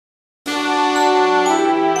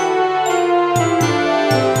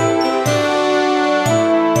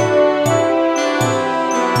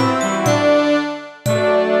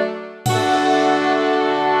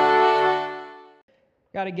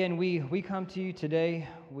again, we come to you today.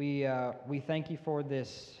 We thank you for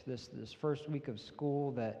this first week of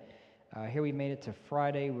school. That here we made it to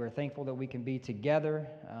Friday. We're thankful that we can be together.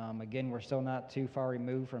 Again, we're still not too far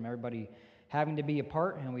removed from everybody having to be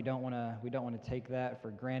apart, and we don't want to take that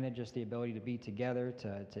for granted. Just the ability to be together,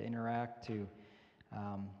 to interact, to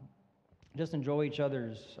just enjoy each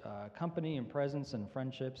other's company and presence and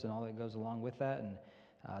friendships and all that goes along with that,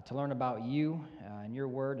 and to learn about you and your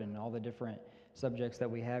word and all the different subjects that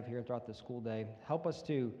we have here throughout the school day. Help us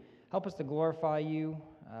to glorify you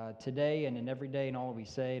today and in every day in all that we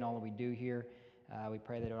say and all that we do here. We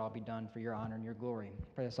pray that it all be done for your honor and your glory.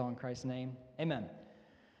 Pray this all in Christ's name. Amen.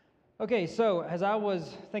 Okay, so as I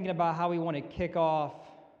was thinking about how we want to kick off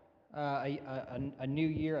a new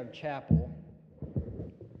year of chapel,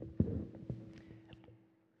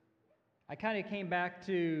 I kind of came back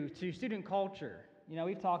to student culture. You know,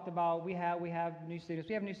 we've talked about, we have new students.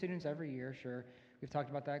 We have new students every year, sure. We've talked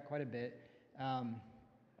about that quite a bit. But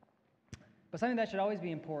something that should always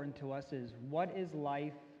be important to us is, what is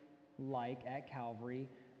life like at Calvary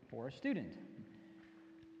for a student?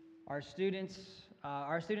 Our students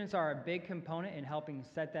are a big component in helping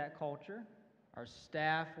set that culture. Our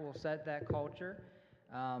staff will set that culture.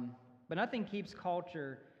 But nothing keeps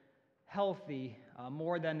culture healthy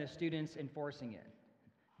more than the students enforcing it.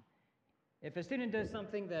 If a student does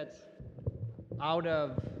something that's out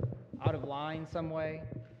of line some way,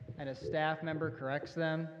 and a staff member corrects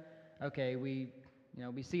them, okay, we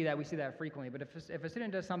see that frequently. But if a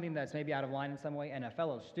student does something that's maybe out of line in some way, and a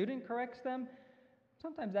fellow student corrects them,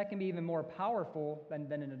 sometimes that can be even more powerful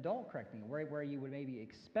than an adult correcting, where you would maybe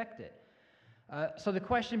expect it. So the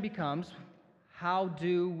question becomes, how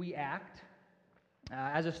do we act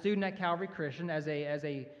as a student at Calvary Christian, as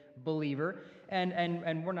a believer?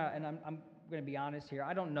 And we're not, and I'm going to be honest here,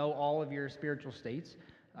 I don't know all of your spiritual states.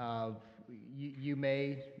 You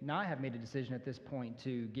may not have made a decision at this point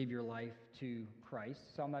to give your life to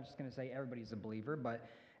Christ, so I'm not just going to say everybody's a believer, but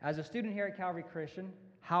as a student here at Calvary Christian,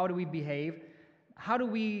 how do we behave? How do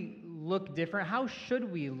we look different? How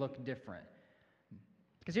should we look different?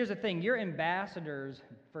 Because here's the thing, you're ambassadors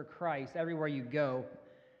for Christ everywhere you go.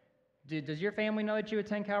 Does your family know that you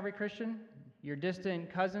attend Calvary Christian? Your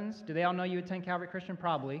distant cousins, do they all know you attend Calvary Christian?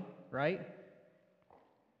 Probably, right?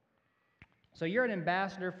 So you're an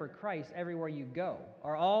ambassador for Christ everywhere you go.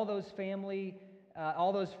 Are all those family,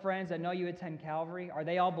 all those friends that know you attend Calvary, are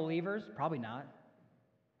they all believers? Probably not.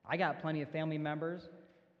 I got plenty of family members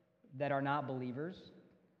that are not believers.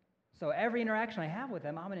 So every interaction I have with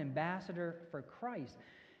them, I'm an ambassador for Christ.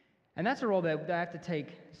 And that's a role that I have to take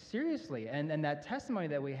seriously. And that testimony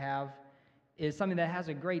that we have is something that has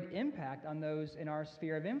a great impact on those in our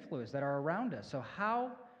sphere of influence that are around us. So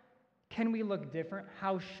how can we look different?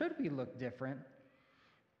 How should we look different?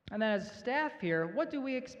 And then as staff here, what do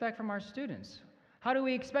we expect from our students? How do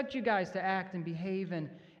we expect you guys to act and behave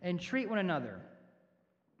and treat one another?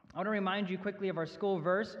 I want to remind you quickly of our school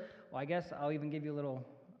verse. Well, I guess I'll even give you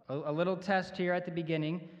a little test here at the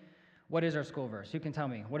beginning. What is our school verse? Who can tell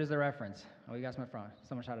me? What is the reference? Oh, you guys in front.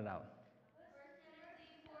 Someone shout it out.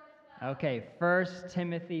 Okay, 1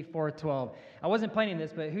 Timothy 4:12. I wasn't planning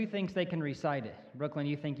this, but who thinks they can recite it? Brooklyn,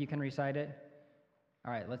 you think you can recite it?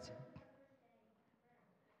 All right, let's.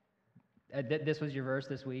 This was your verse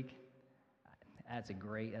this week? That's a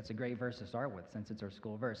great verse to start with, since it's our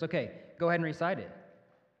school verse. Okay, go ahead and recite it.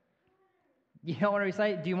 You don't want to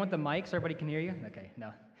recite it? Do you want the mic so everybody can hear you? Okay,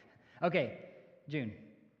 no. Okay, June.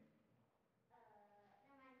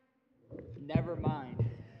 Never mind.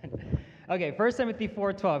 Okay, 1 Timothy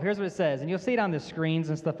 4:12. Here's what it says, and you'll see it on the screens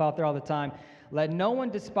and stuff out there all the time. Let no one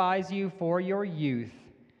despise you for your youth,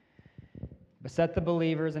 but set the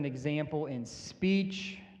believers an example in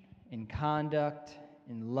speech, in conduct,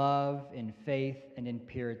 in love, in faith, and in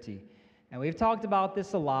purity. And we've talked about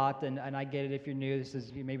this a lot, and I get it if you're new. This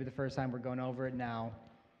is maybe the first time we're going over it now.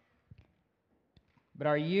 But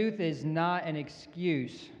our youth is not an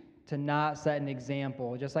excuse to not set an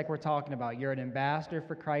example, just like we're talking about. You're an ambassador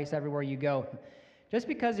for Christ everywhere you go. Just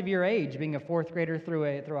because of your age, being a fourth grader through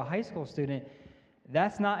a high school student,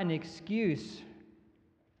 that's not an excuse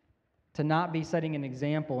to not be setting an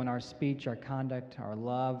example in our speech, our conduct, our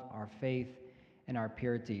love, our faith, and our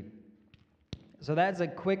purity. So that's a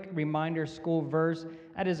quick reminder school verse.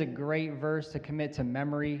 That is a great verse to commit to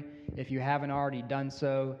memory if you haven't already done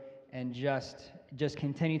so, and just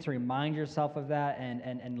continue to remind yourself of that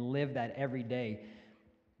and live that every day.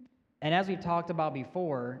 And as we've talked about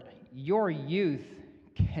before, your youth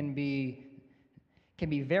can be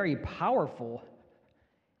very powerful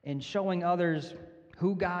in showing others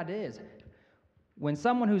who God is. When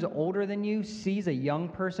someone who's older than you sees a young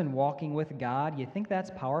person walking with God, you think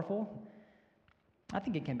that's powerful? I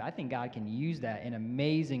think it can. I think God can use that in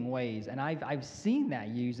amazing ways, and I've seen that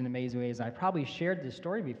used in amazing ways. I probably shared this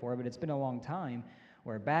story before, but it's been a long time.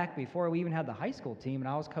 Where back before we even had the high school team, and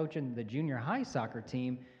I was coaching the junior high soccer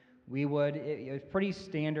team, it was pretty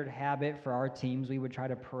standard habit for our teams. We would try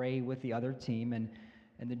to pray with the other team, and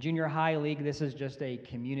in the junior high league, this is just a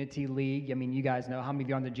community league. I mean, you guys know how many of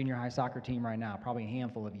you are on the junior high soccer team right now? Probably a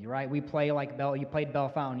handful of you, right? We play like you played Bell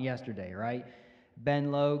Fountain yesterday, right?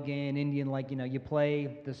 Ben Logan, Indian, you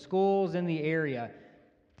play the schools in the area.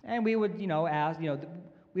 And we would, ask,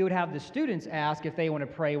 we would have the students ask if they want to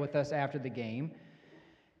pray with us after the game.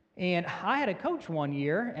 And I had a coach one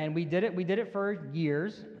year, and we did it for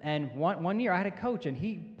years. And one year I had a coach, and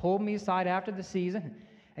he pulled me aside after the season,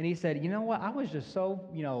 and he said, you know what, I was just so,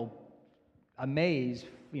 amazed,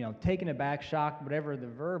 taken aback, shocked, whatever the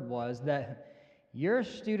verb was, that your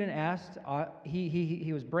student asked,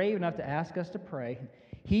 he was brave enough to ask us to pray.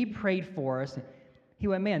 He prayed for us. He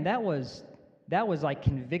went, man, that was like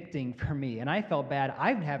convicting for me, and I felt bad.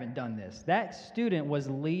 I haven't done this. That student was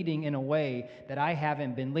leading in a way that I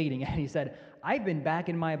haven't been leading. And he said, I've been back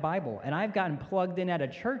in my Bible, and I've gotten plugged in at a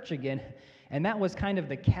church again, and that was kind of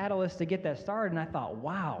the catalyst to get that started. And I thought,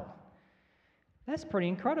 wow, that's pretty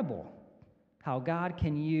incredible how God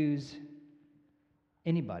can use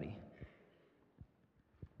anybody,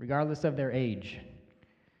 regardless of their age.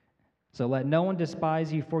 So let no one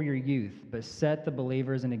despise you for your youth, but set the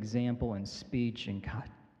believers an example in speech and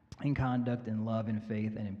in conduct, in love, in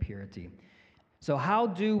faith, and in purity. So how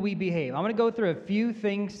do we behave? I'm going to go through a few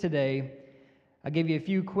things today. I'll give you a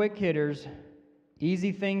few quick hitters,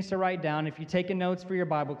 easy things to write down. If you're taking notes for your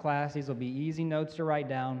Bible class, these will be easy notes to write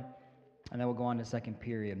down, and then we'll go on to second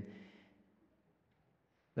period.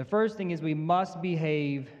 The first thing is we must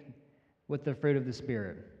behave with the fruit of the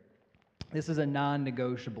Spirit. This is a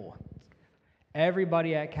non-negotiable.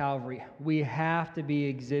 Everybody at Calvary, we have to be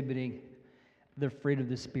exhibiting the fruit of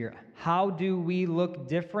the Spirit. How do we look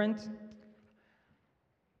different?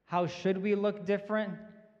 How should we look different?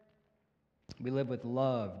 We live with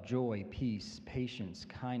love, joy, peace, patience,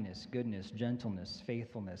 kindness, goodness, gentleness,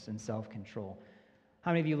 faithfulness, and self-control.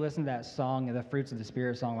 How many of you listened to that song, the Fruits of the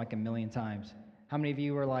Spirit song, like a million times? How many of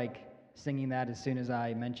you were singing that as soon as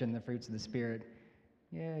I mentioned the fruits of the Spirit?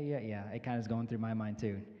 Yeah. It kind of is going through my mind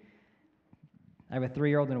too. I have a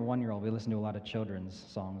 3-year-old and a 1-year-old. We listen to a lot of children's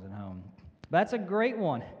songs at home. But that's a great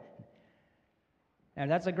one.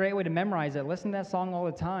 And that's a great way to memorize it. Listen to that song all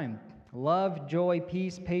the time. Love, joy,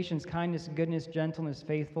 peace, patience, kindness, goodness, gentleness,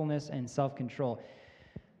 faithfulness, and self-control.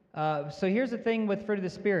 So here's the thing with fruit of the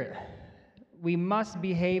Spirit. We must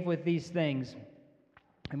behave with these things.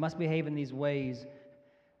 We must behave in these ways.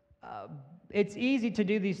 It's easy to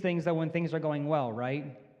do these things, though, when things are going well,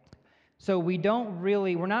 right? So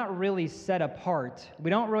we're not really set apart.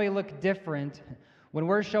 We don't really look different when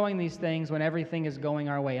we're showing these things when everything is going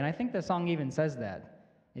our way. And I think the song even says that.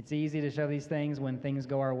 It's easy to show these things when things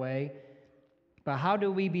go our way. But how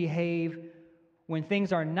do we behave when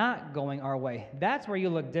things are not going our way? That's where you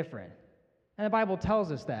look different. And the Bible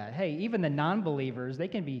tells us that. Hey, even the non-believers, they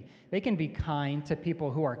can be kind to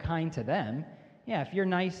people who are kind to them. Yeah, if you're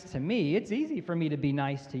nice to me, it's easy for me to be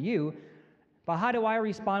nice to you. But how do I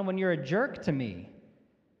respond when you're a jerk to me?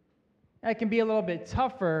 It can be a little bit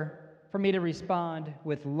tougher for me to respond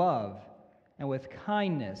with love and with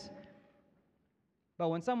kindness. But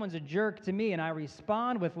when someone's a jerk to me and I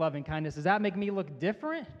respond with love and kindness, does that make me look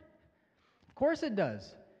different? Of course it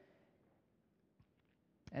does.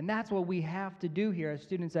 And that's what we have to do here as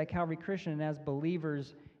students at Calvary Christian and as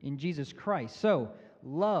believers in Jesus Christ. So,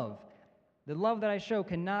 love. The love that I show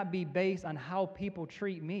cannot be based on how people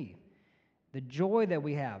treat me. The joy that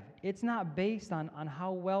we have, it's not based on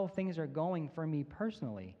how well things are going for me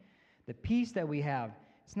personally. The peace that we have,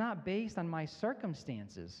 it's not based on my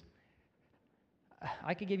circumstances.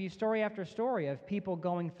 I could give you story after story of people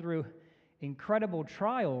going through incredible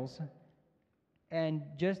trials and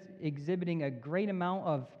just exhibiting a great amount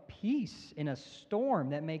of peace in a storm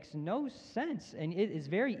that makes no sense. And it is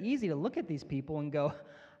very easy to look at these people and go,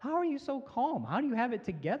 how are you so calm? How do you have it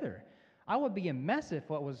together? I would be a mess if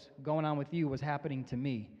what was going on with you was happening to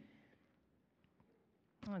me.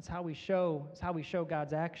 That's how we show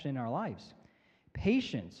God's action in our lives.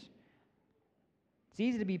 Patience. It's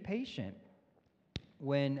easy to be patient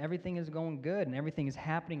when everything is going good and everything is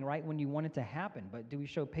happening right when you want it to happen. But do we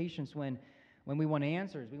show patience when we want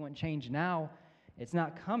answers? We want change now. It's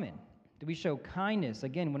not coming. Do we show kindness,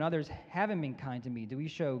 again, when others haven't been kind to me? Do we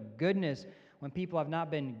show goodness when people have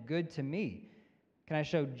not been good to me? Can I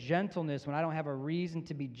show gentleness when I don't have a reason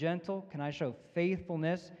to be gentle? Can I show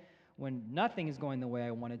faithfulness when nothing is going the way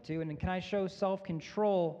I want it to? And then can I show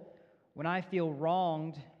self-control when I feel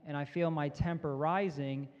wronged and I feel my temper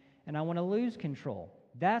rising and I want to lose control?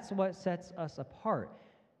 That's what sets us apart.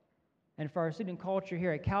 And for our student culture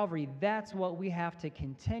here at Calvary, that's what we have to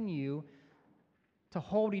continue to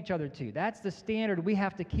hold each other to. That's the standard we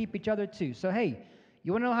have to keep each other to. So, hey,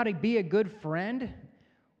 you want to know how to be a good friend?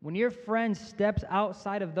 When your friend steps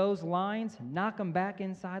outside of those lines, knock them back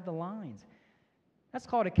inside the lines. That's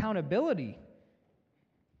called accountability.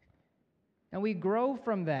 And we grow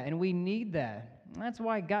from that, and we need that. That's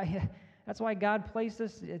why God placed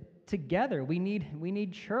us together. We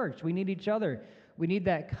need church. We need each other. We need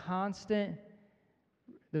those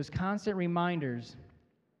constant reminders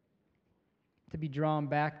to be drawn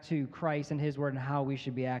back to Christ and His Word and how we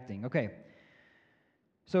should be acting. Okay.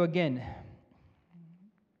 So again,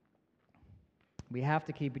 we have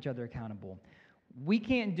to keep each other accountable. We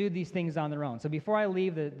can't do these things on their own. So before I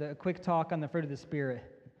leave the quick talk on the fruit of the Spirit,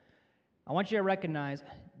 I want you to recognize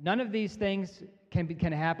none of these things can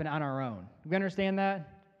happen on our own. You understand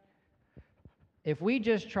that? If we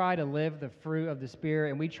just try to live the fruit of the Spirit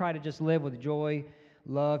and we try to just live with joy,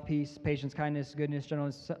 love, peace, patience, kindness, goodness,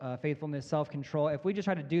 gentleness, faithfulness, self-control, if we just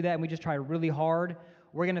try to do that and we just try really hard,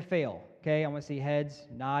 we're going to fail. Okay, I want to see heads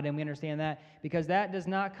nod, and we understand that, because that does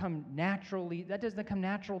not come naturally. That doesn't come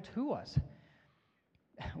natural to us.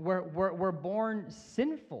 We're born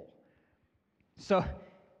sinful, so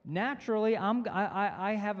naturally, I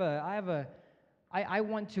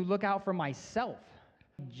want to look out for myself.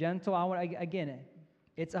 Gentle. Again,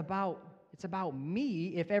 it's about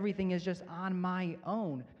me. If everything is just on my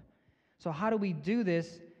own, so how do we do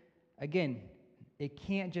this? Again, it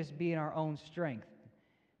can't just be in our own strength.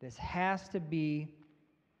 This has to be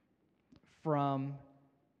from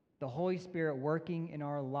the Holy Spirit working in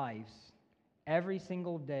our lives every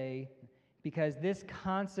single day, because this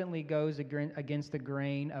constantly goes against the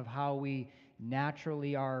grain of how we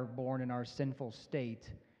naturally are born in our sinful state.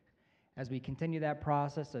 As we continue that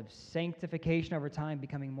process of sanctification over time,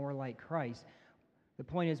 becoming more like Christ, the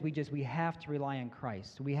point is we have to rely on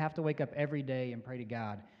Christ. We have to wake up every day and pray to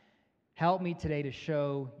God, help me today to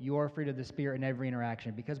show your fruit of the Spirit in every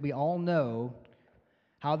interaction, because we all know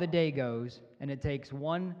how the day goes, and it takes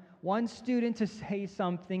one student to say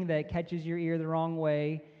something that catches your ear the wrong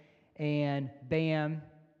way, and bam,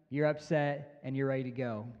 you're upset, and you're ready to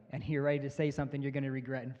go. And you're ready to say something you're going to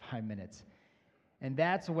regret in 5 minutes. And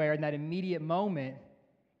that's where, in that immediate moment,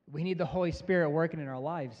 we need the Holy Spirit working in our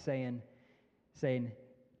lives, saying,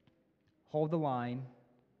 hold the line,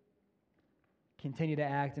 continue to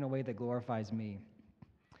act in a way that glorifies me.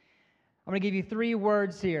 I'm going to give you 3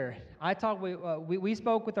 words here. We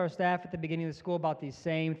spoke with our staff at the beginning of the school about these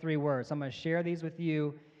same 3 words. I'm going to share these with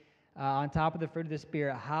you on top of the fruit of the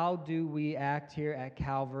Spirit. How do we act here at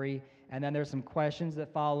Calvary? And then there's some questions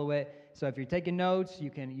that follow it. So if you're taking notes, you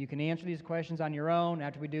can answer these questions on your own.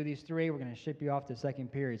 After we do these 3, we're going to ship you off to the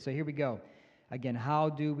second period. So here we go. Again, how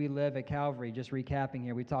do we live at Calvary? Just recapping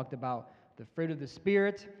here, we talked about the fruit of the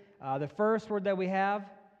Spirit. The first word that we have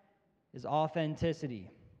is authenticity.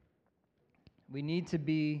 We need to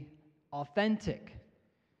be authentic.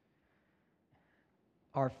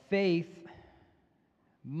 Our faith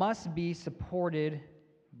must be supported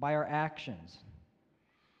by our actions.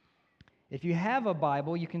 If you have a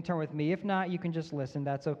Bible, you can turn with me. If not, you can just listen.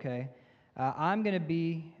 That's okay. I'm going to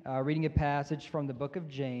be reading a passage from the book of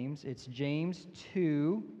James. It's James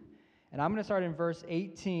 2, and I'm going to start in verse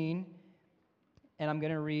 18, and I'm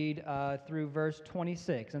going to read through verse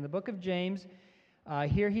 26. In the book of James,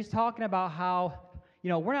 here he's talking about how,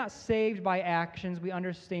 we're not saved by actions. We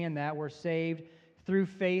understand that. We're saved through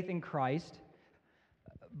faith in Christ.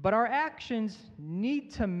 But our actions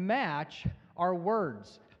need to match our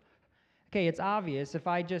words. Okay, it's obvious. If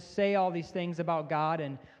I just say all these things about God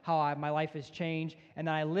and how my life has changed, and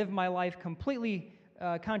then I live my life completely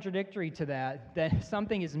contradictory to that, then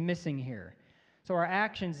something is missing here. So our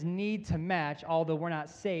actions need to match, although we're not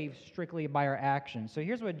saved strictly by our actions. So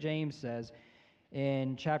here's what James says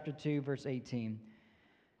in chapter 2, verse 18.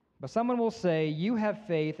 But someone will say, "You have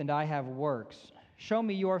faith and I have works. Show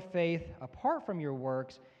me your faith apart from your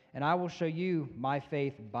works, and I will show you my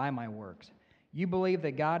faith by my works. You believe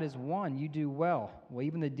that God is one. You do well. Well,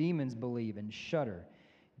 even the demons believe and shudder.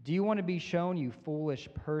 Do you want to be shown, you foolish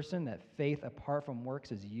person, that faith apart from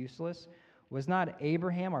works is useless? Was not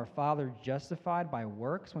Abraham, our father, justified by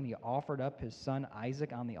works when he offered up his son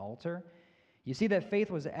Isaac on the altar? You see that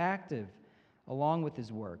faith was active, along with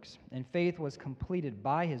his works, and faith was completed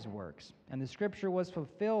by his works. And the scripture was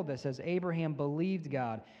fulfilled that says, Abraham believed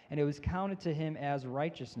God, and it was counted to him as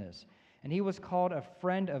righteousness. And he was called a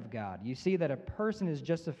friend of God. You see that a person is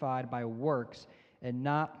justified by works and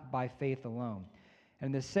not by faith alone. And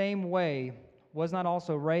in the same way, was not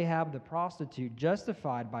also Rahab the prostitute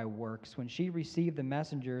justified by works when she received the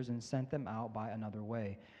messengers and sent them out by another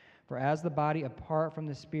way? For as the body apart from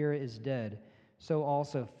the spirit is dead, so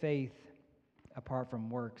also faith apart from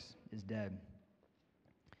works is dead.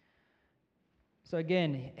 So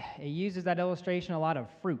again, it uses that illustration a lot of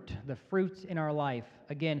fruit, the fruits in our life.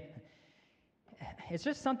 Again, it's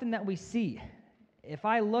just something that we see. If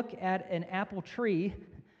I look at an apple tree,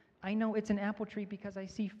 I know it's an apple tree because I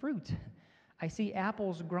see fruit. I see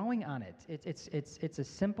apples growing on it. It's a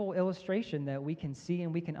simple illustration that we can see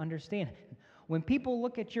and we can understand. When people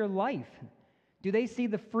look at your life, do they see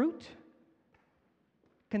the fruit?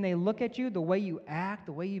 Can they look at you, the way you act,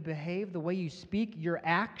 the way you behave, the way you speak, your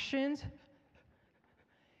actions?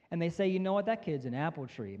 And they say, you know what, that kid's an apple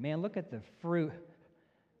tree. Man, look at the fruit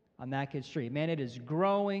on that kid's tree. Man, it is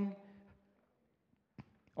growing.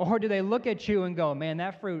 Or do they look at you and go, man,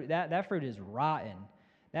 that fruit is rotten.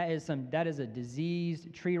 That is a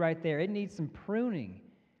diseased tree right there. It needs some pruning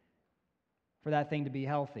for that thing to be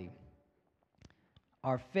healthy.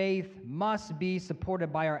 Our faith must be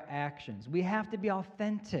supported by our actions. We have to be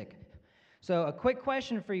authentic. So a quick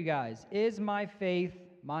question for you guys. Is my faith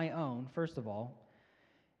my own, first of all?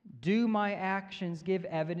 Do my actions give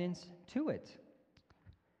evidence to it?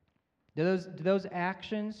 Do those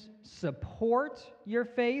actions support your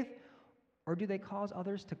faith, or do they cause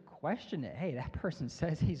others to question it? Hey, that person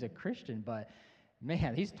says he's a Christian, but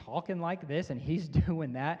man, he's talking like this and he's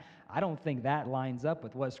doing that. I don't think that lines up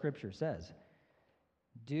with what Scripture says.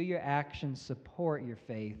 Do your actions support your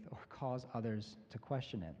faith or cause others to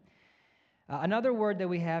question it? Another word that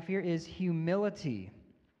we have here is humility.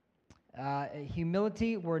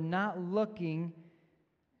 Humility, we're not looking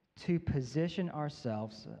to position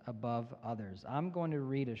ourselves above others. I'm going to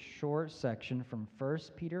read a short section from 1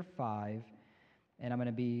 Peter 5, and I'm going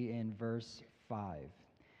to be in verse 5.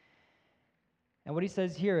 And what he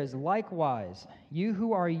says here is, likewise, you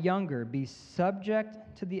who are younger, be subject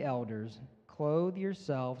to the elders. Clothe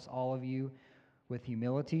yourselves, all of you, with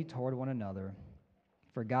humility toward one another.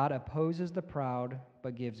 For God opposes the proud,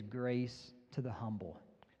 but gives grace to the humble.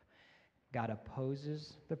 God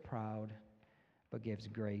opposes the proud, but gives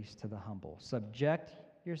grace to the humble. Subject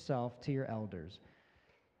yourself to your elders.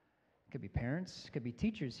 Could be parents, could be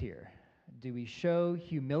teachers here. Do we show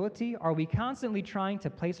humility? Are we constantly trying to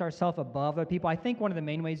place ourselves above other people? I think one of the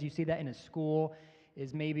main ways you see that in a school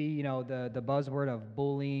is maybe, the buzzword of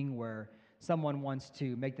bullying, where someone wants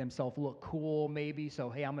to make themselves look cool, maybe. So,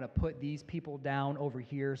 hey, I'm going to put these people down over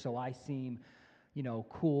here so I seem,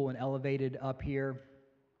 cool and elevated up here.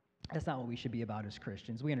 That's not what we should be about as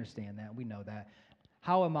Christians. We understand that. We know that.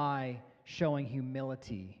 How am I showing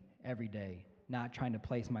humility every day, not trying to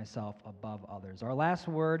place myself above others? Our last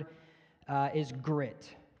word is grit.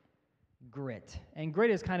 Grit. And grit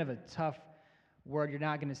is kind of a tough word. You're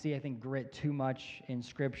not going to see, I think, grit too much in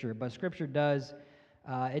Scripture. But Scripture does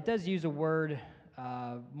use a word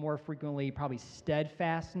more frequently, probably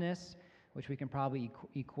steadfastness, which we can probably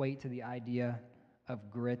equate to the idea of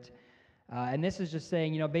grit. And this is just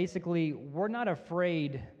saying, basically, we're not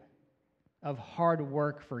afraid of hard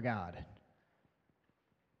work for God.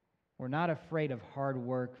 We're not afraid of hard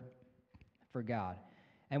work for God.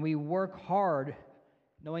 And we work hard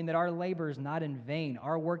knowing that our labor is not in vain.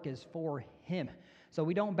 Our work is for Him. So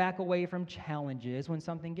we don't back away from challenges. When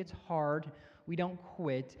something gets hard, we don't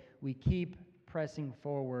quit. We keep pressing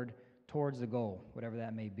forward towards the goal, whatever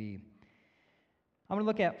that may be. I'm going to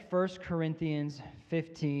look at 1 Corinthians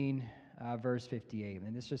 15, verse 58.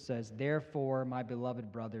 And this just says, therefore, my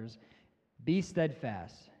beloved brothers, be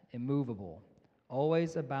steadfast, immovable,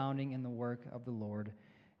 always abounding in the work of the Lord,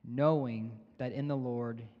 knowing that in the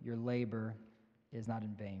Lord your labor is not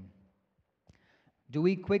in vain. Do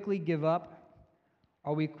we quickly give up?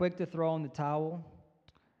 Are we quick to throw in the towel?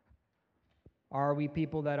 Are we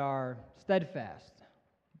people that are steadfast?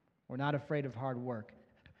 We're not afraid of hard work.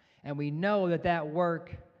 And we know that that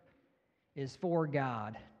work is for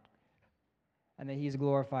God and that He's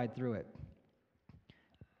glorified through it.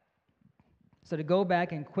 So to go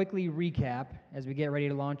back and quickly recap as we get ready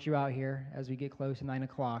to launch you out here, as we get close to 9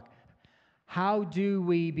 o'clock, how do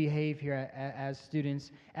we behave here as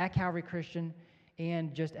students at Calvary Christian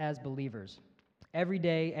and just as believers? Every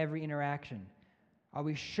day, every interaction. Are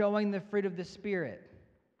we showing the fruit of the Spirit,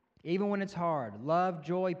 even when it's hard? Love,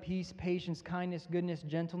 joy, peace, patience, kindness, goodness,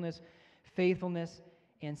 gentleness, faithfulness,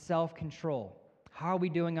 and self-control. How are we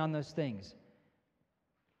doing on those things?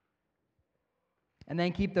 And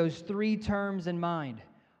then keep those 3 terms in mind.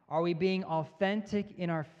 Are we being authentic in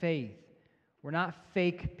our faith? We're not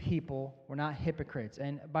fake people. We're not hypocrites.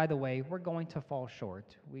 And by the way, we're going to fall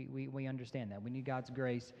short. We understand that. We need God's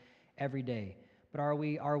grace every day. But are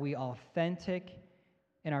we authentic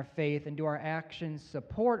in our faith, and do our actions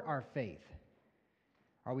support our faith?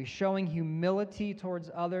 Are we showing humility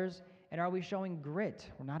towards others, and are we showing grit?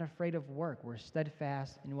 We're not afraid of work. We're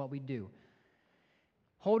steadfast in what we do.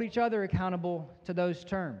 Hold each other accountable to those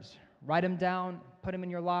terms. Write them down, put them in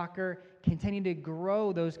your locker. Continue to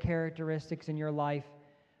grow those characteristics in your life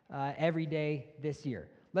every day this year.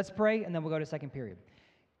 Let's pray, and then we'll go to second period.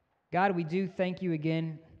 God, we do thank you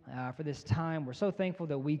again for this time. We're so thankful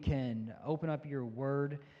that we can open up your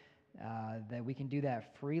word, that we can do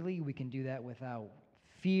that freely. We can do that without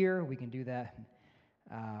fear. We can do that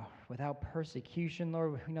without persecution,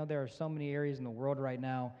 Lord. We know there are so many areas in the world right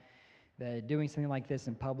now that doing something like this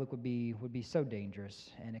in public would be so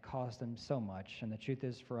dangerous, and it costs them so much. And the truth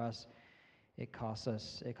is, for us, it costs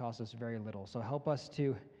us very little. So help us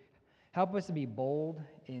to be bold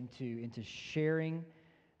into sharing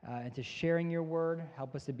your word.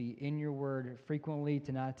 Help us to be in your word frequently,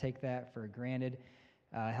 to not take that for granted.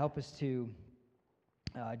 Help us to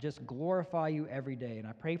just glorify you every day. And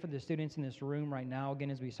I pray for the students in this room right now,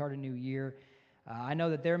 again, as we start a new year. I know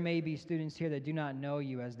that there may be students here that do not know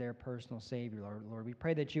you as their personal Savior, Lord. We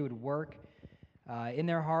pray that you would work in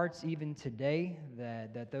their hearts even today,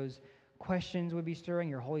 that those questions would be stirring,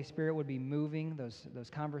 your Holy Spirit would be moving, those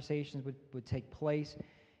conversations would take place,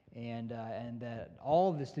 and that all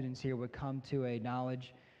of the students here would come to a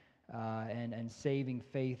knowledge and saving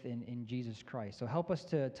faith in Jesus Christ. So help us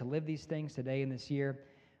to live these things today and this year.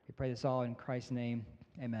 We pray this all in Christ's name.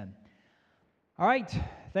 Amen. All right,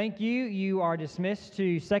 thank you. You are dismissed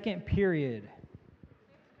to second period.